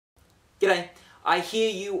G'day. I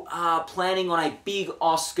hear you are planning on a big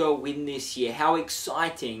Oscar win this year. How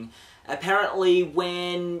exciting. Apparently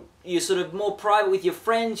when you're sort of more private with your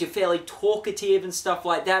friends, you're fairly talkative and stuff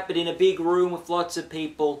like that, but in a big room with lots of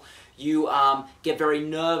people, you get very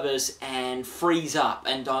nervous and freeze up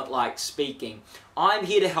and don't like speaking. I'm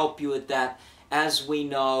here to help you with that. As we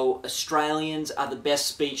know, Australians are the best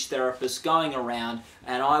speech therapists going around,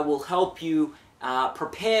 and I will help you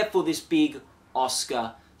prepare for this big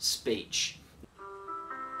Oscar speech.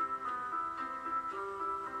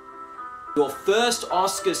 Your first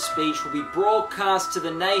Oscar speech will be broadcast to the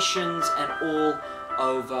nations and all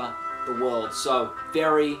over the world. So,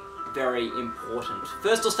 very, very important.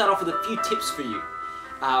 First, I'll start off with a few tips for you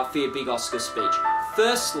for your big Oscar speech.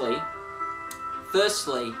 Firstly,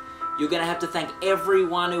 you're going to have to thank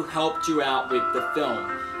everyone who helped you out with the film.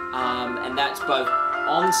 And that's both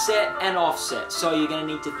on set and off set. So you're going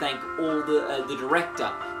to need to thank all the director,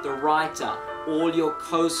 the writer, all your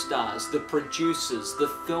co-stars, the producers, the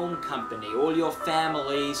film company, all your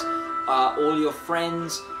families, all your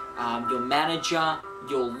friends, your manager,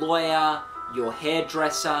 your lawyer, your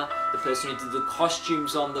hairdresser, the person who did the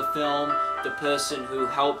costumes on the film, the person who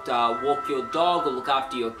helped walk your dog or look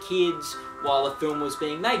after your kids while the film was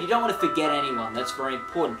being made. You don't want to forget anyone. That's very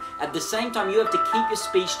important. At the same time, you have to keep your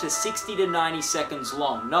speech to 60 to 90 seconds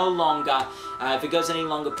long, no longer. If it goes any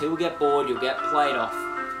longer, people get bored, you'll get played off.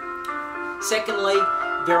 Secondly,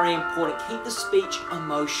 very important, keep the speech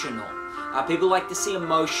emotional. People like to see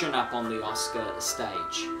emotion up on the Oscar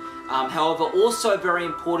stage. However, also very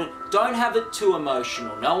important, don't have it too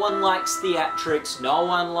emotional. No one likes theatrics, no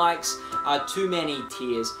one likes too many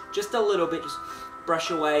tears. Just a little bit, just brush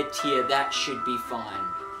away a tear, that should be fine.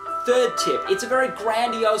 Third tip, it's a very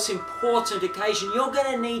grandiose, important occasion. You're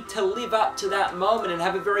going to need to live up to that moment and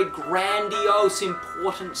have a very grandiose,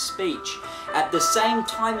 important speech. At the same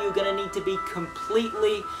time, you're going to need to be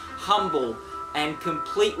completely humble and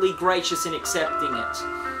completely gracious in accepting it.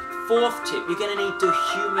 Fourth tip, you're going to need to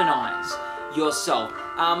humanize yourself.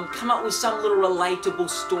 Come up with some little relatable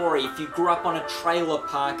story. If you grew up on a trailer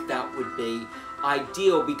park, that would be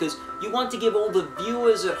ideal, because you want to give all the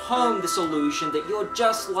viewers at home this illusion that you're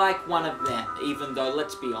just like one of them, even though,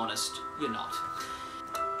 let's be honest, you're not.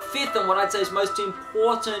 Fifth, and what I'd say is most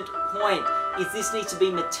important point, is this needs to be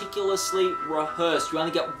meticulously rehearsed. You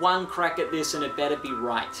only get one crack at this and it better be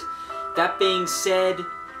right. That being said,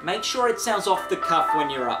 make sure it sounds off the cuff when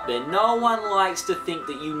you're up there. No one likes to think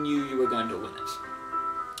that you knew you were going to win it.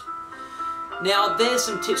 Now, there's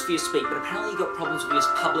some tips for your speak, but apparently you've got problems with your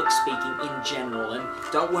public speaking in general, and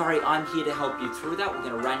don't worry, I'm here to help you through that. We're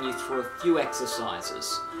going to run you through a few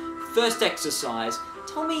exercises. First exercise,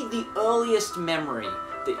 tell me the earliest memory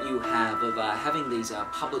that you have of having these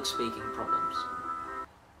public speaking problems.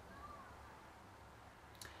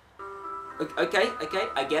 Okay,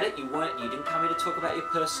 I get it. You didn't come here to talk about your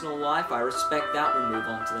personal life. I respect that. We'll move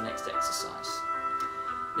on to the next exercise.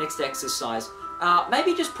 Next exercise.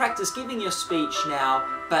 Maybe just practice giving your speech now,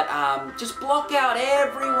 but just block out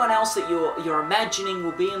everyone else that you're imagining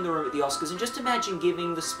will be in the room at the Oscars, and just imagine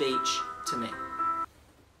giving the speech to me.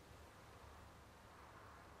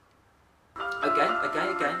 Okay.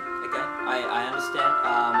 I understand.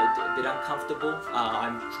 A bit uncomfortable.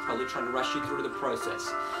 I'm probably trying to rush you through the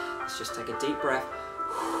process. Let's just take a deep breath.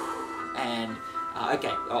 And,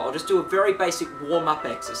 okay, I'll just do a very basic warm-up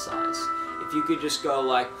exercise. If you could just go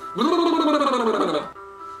like,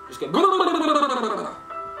 just go,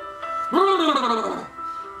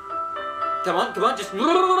 come on, just,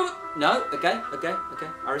 no, okay,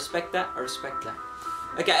 I respect that.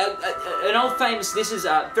 Okay, an old famous, this is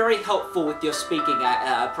very helpful with your speaking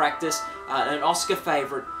practice, an Oscar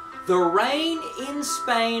favorite. The rain in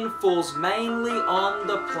Spain falls mainly on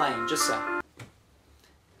the plain, just so.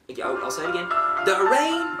 Okay, I'll say it again. The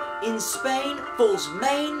rain in Spain falls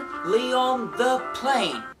mainly on the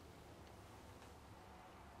plain.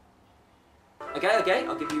 Okay,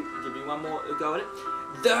 I'll give you one more go at it.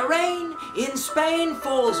 The rain in Spain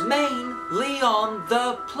falls mainly on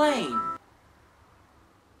the plain.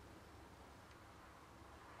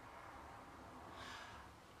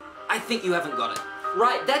 I think you haven't got it.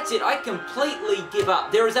 Right, that's it. I completely give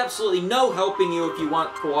up. There is absolutely no helping you if you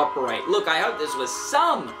won't cooperate. Look, I hope this was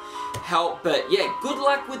some help, but yeah, good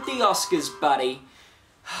luck with the Oscars, buddy.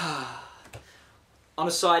 On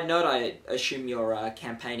a side note, I assume you're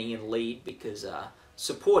campaigning in lead, because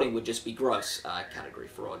supporting would just be gross category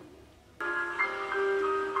fraud.